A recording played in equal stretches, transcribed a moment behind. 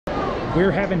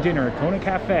We're having dinner at Kona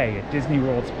Café at Disney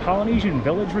World's Polynesian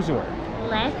Village Resort.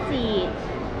 Let's eat.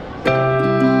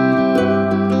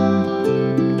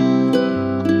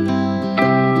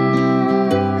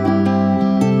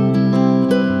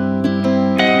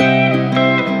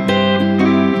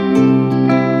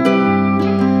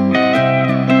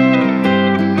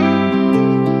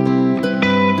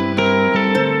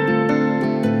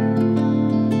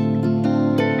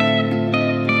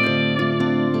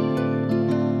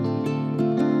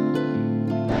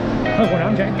 Hello,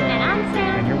 I'm Jay. And I'm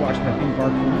Sam. And you're watching the Theme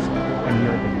Park Foods, and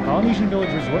you're at the Polynesian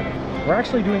Village Resort. We're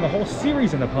actually doing a whole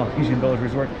series in the Polynesian Village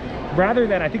Resort. Rather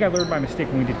than, I think I learned my mistake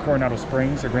when we did Coronado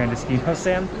Springs or Grand Destino,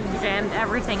 Sam. We jammed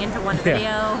everything into one video.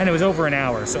 And it was over an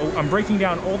hour. So I'm breaking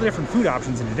down all the different food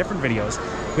options into different videos.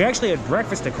 We actually had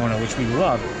breakfast at Kona, which we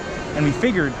love. And we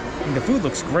figured, the food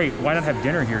looks great, why not have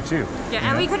dinner here too? Yeah,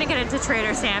 and we couldn't get into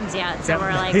Trader Sam's yet, so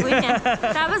we're like, we can,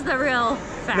 that was the real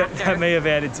factor. That may have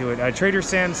added to it. Trader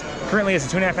Sam's currently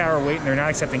has a 2.5 hour wait, and they're not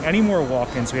accepting any more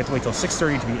walk-ins, so we have to wait till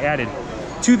 6:30 to be added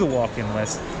to the walk-in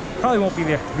list. Probably won't be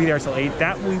there till 8.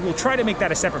 That we will try to make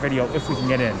that a separate video if we can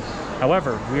get in.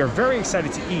 However, we are very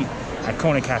excited to eat at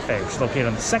Kona Café, which is located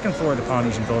on the 2nd floor of the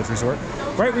Polynesian Village Resort,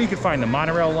 right where you can find the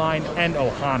monorail line and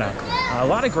Ohana. A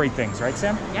lot of great things, right,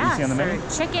 Sam? Yeah, you see on the menu?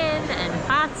 Chicken and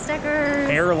pot stickers.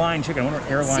 Airline chicken. I wonder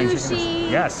what airline sushi. chicken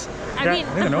is. Yes. I mean,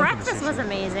 the breakfast was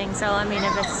amazing, so I mean,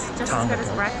 if it's just as good as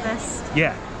breakfast.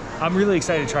 Yeah. I'm really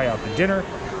excited to try out the dinner,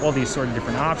 all the assorted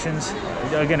different options.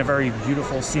 Again, a very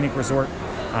beautiful, scenic resort.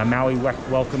 Maui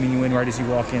welcoming you in right as you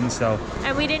walk in, so.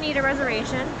 And we didn't need a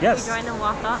reservation. Yes. We joined the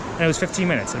walk up. And it was 15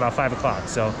 minutes at about 5 o'clock,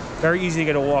 so very easy to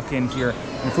get a walk in here.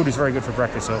 And the food is very good for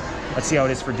breakfast, so let's see how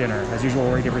it is for dinner. As usual,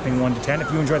 we'll rate everything 1 to 10.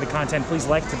 If you enjoy the content, please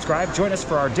like, subscribe. Join us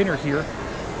for our dinner here,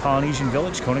 Polynesian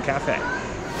Village, Kona Café.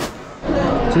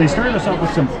 So they started us off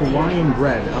with some Hawaiian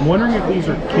bread. I'm wondering if these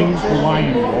are King's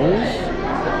Hawaiian rolls.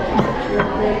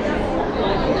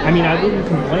 I mean, I wouldn't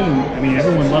complain. I mean,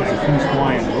 everyone loves a King's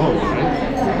Hawaiian roll, right?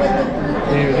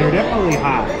 They're definitely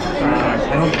hot.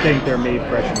 I don't think they're made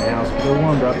fresh in the house, but they're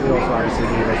warmed up. They also obviously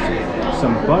gave us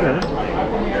some butter.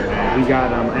 We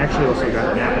got, actually also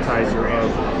got an appetizer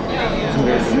of some of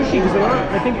their sushi, because they are,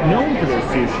 I think, known for their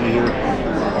sushi here.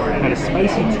 Got a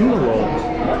spicy tuna roll.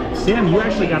 Sam, you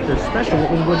actually got their special.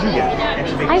 What did you get?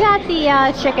 I got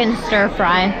the chicken stir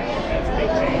fry.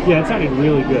 Yeah, it sounded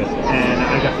really good. And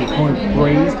I got the corn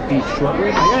braised beef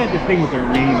shortbread. I got the thing with their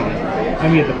name in it.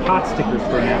 And we had the pot stickers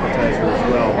for an appetizer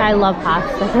as well. I love pot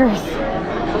stickers.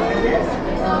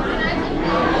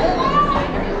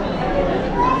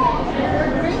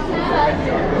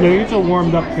 Yeah, it's a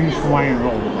warmed up King's Hawaiian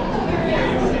roll.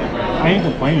 I ain't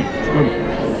complaining. It's good.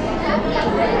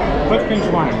 What's King's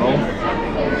Hawaiian roll?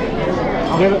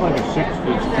 I'll give it like a 6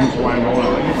 for King's Hawaiian roll. I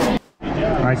like it.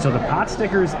 Alright, so the pot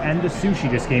stickers and the sushi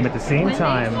just came at the same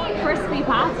time. When they say crispy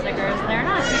pot stickers, they're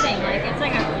not hitting, like, it's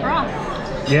like a crust.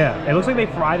 Yeah, it looks like they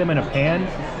fry them in a pan,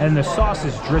 and the sauce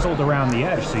is drizzled around the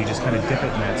edge, so you just kind of dip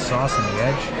it in that sauce on the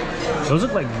edge. Those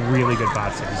look like really good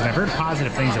pot stickers, and I've heard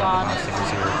positive things about the pot stickers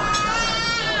here.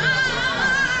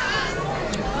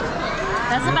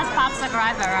 That's the best pot sticker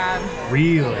I've ever had.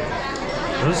 Really?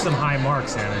 Those are some high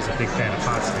marks, Sam. Is a big fan of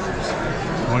pot stickers.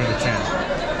 1 out of 10.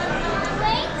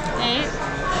 8.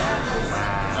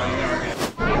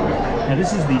 Now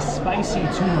this is the spicy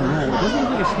tuna roll. It doesn't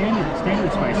look like a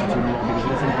standard spicy tuna roll because it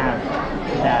doesn't have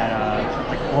that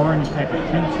like orange type of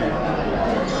tint to it.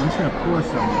 I'm just gonna pour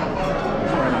some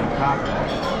right on top of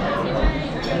it.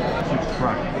 Let's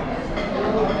try it.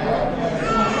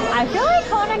 I feel like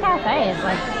Kona Café is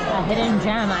like a hidden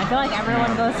gem. I feel like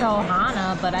everyone goes to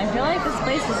Ohana, but I feel like this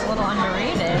place is a little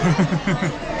underrated.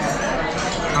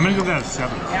 I'm gonna give that a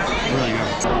 7. Really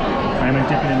good. I'm gonna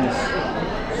dip it in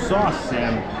this sauce,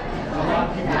 Sam.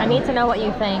 I need to know what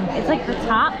you think. It's like the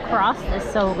top crust is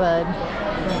so good.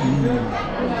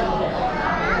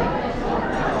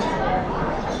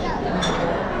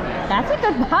 That's a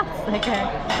good pot sticker.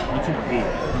 That's an 8.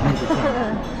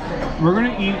 100%. We're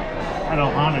gonna eat at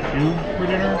Ohana too for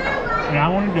dinner, and I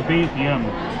want to debate at the end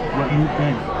what you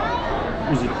think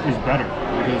is better,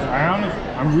 because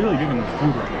I'm really digging this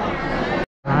food right now.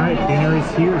 All right, dinner is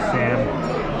here, Sam.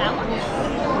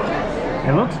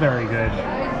 It looks very good.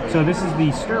 So this is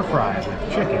the stir fry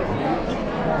with chicken.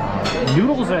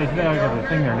 Noodles, I feel like, are the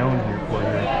thing they're known here for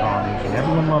here at Polynesian.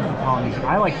 Everyone loves the Polynesian.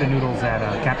 I like the noodles at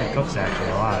Captain Cook's actually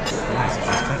a lot. Nice,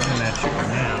 just cutting in that chicken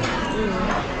now.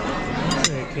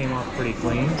 So it came off pretty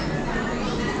clean.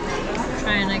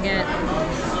 Trying to get a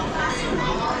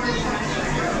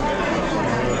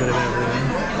little bit of everything.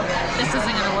 This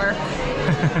isn't gonna work.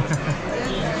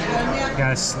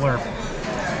 Gotta slurp.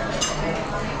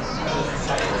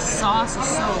 sauce is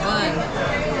so good.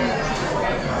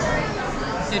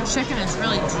 The chicken is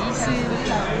really juicy.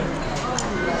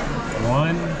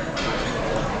 1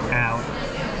 out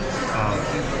of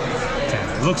 10.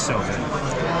 It looks so good.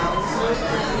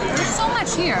 There's so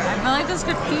much here. I feel like this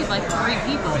could feed like 3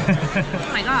 people. Oh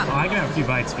my god. Well, I can have a few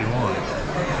bites if you want.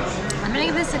 I'm gonna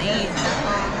give this an 8.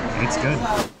 It's good.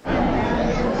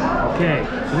 Okay,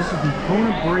 so this is the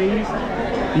Kona braised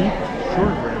beef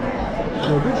short rib.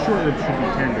 So a good short rib should be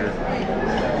tender.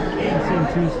 The same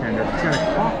two's tender. It's got a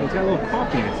coffee. It's got a little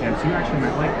coffee in its hand, so you actually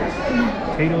might like this.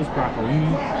 Potatoes,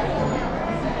 broccolini.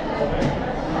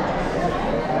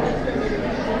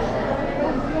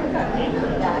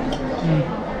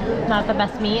 Not the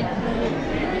best meat. It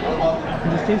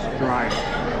just tastes dry.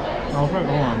 Oh, hold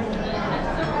on.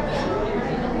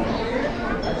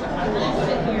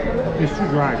 It's too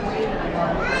dry.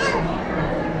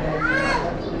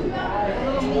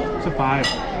 It's a 5.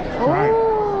 It's dry.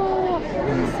 Oh,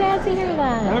 I'm sad to hear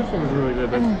That that. actually was really good,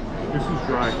 but this is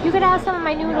dry. You could have some of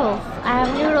my noodles. I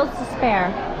have noodles to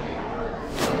spare.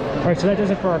 Alright, so that does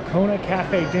it for our Kona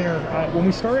Café dinner. When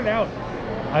we started out,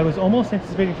 I was almost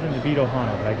anticipating for them to beat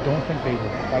Ohana, but I don't think they were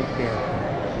quite there.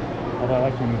 Although I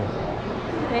like the noodles.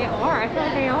 They are. I feel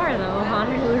like they are though.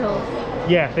 Ohana noodles.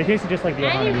 Yeah, they tasted just like the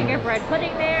And Ohana you can noodles. get bread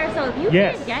pudding there. So if you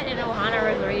can get an Ohana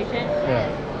reservation,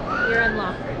 you're in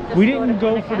luck. Just We didn't to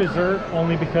go Kona for Café. dessert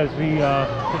only because we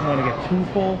didn't want to get too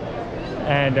full.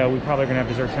 And we're probably going to have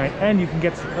dessert tonight. And you can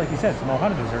get, like you said, some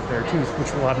Ohana dessert there too,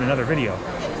 which we'll have in another video.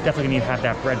 Definitely need to have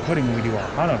that bread pudding when we do our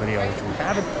Ohana video, which we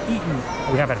haven't eaten.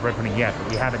 We haven't had bread pudding yet, but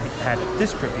we haven't had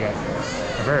this trip yet.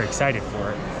 I'm very excited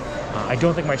for it. I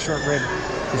don't think my short rib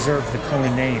deserves the Kona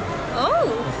name. Oh!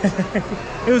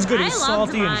 It was good. It was I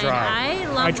loved salty and mine.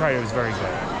 dry. I tried it. It was very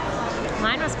good.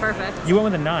 Mine was perfect. You went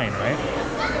with a 9, right?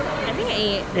 I think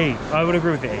 8. 8. I would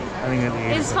agree with the 8. I think that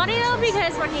the 8. It's funny though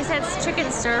because when he said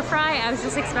chicken stir fry, I was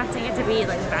just expecting it to be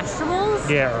like vegetables.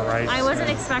 Yeah, or rice. I wasn't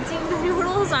expecting the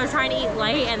noodles. I was trying to eat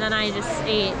light, and then I just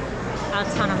ate a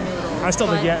ton of noodles. I still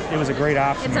think, yeah, it was a great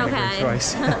option. It's and a okay. great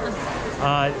choice.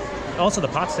 Also, the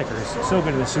pot stickers, so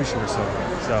good, and the sushi was so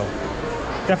good. So,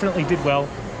 definitely did well.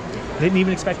 Didn't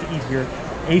even expect to eat here.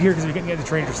 Ate here because we couldn't get to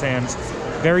Trader Sam's.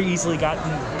 Very easily got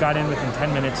in within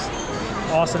 10 minutes.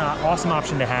 Awesome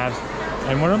option to have.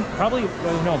 And one of them, probably,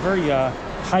 very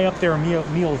high up there meal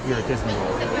here at Disney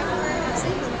World.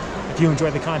 If you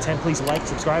enjoyed the content, please like,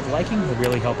 subscribe. Liking will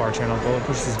really help our channel grow and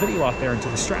push this video out there into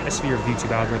the stratosphere of the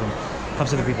YouTube algorithm.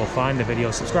 Helps other people find the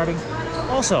video. Subscribing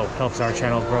also helps our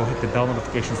channel grow. Hit the bell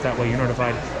notifications. That way you're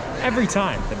notified every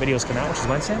time the videos come out, which is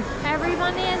Wednesday. Every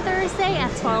Monday and Thursday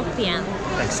at 12 p.m.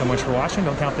 Thanks so much for watching.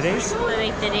 Don't count the days.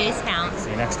 Make the days count.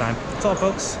 See you next time. That's all,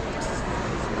 folks.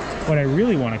 What I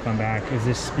really want to come back is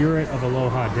this Spirit of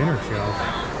Aloha dinner show.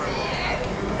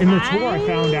 In the tour, I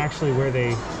found actually where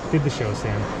they did the show,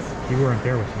 Sam. You weren't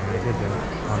there with me. I did the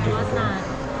Was not.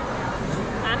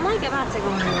 I'm like about to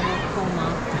go into a coma.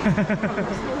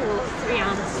 To be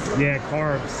honest. Yeah,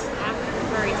 carbs. I'm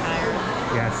very tired.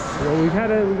 Yes. Well, we've got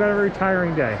a very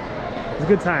tiring day. It's a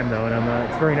good time though, and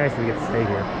it's very nice that we get to stay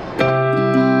here.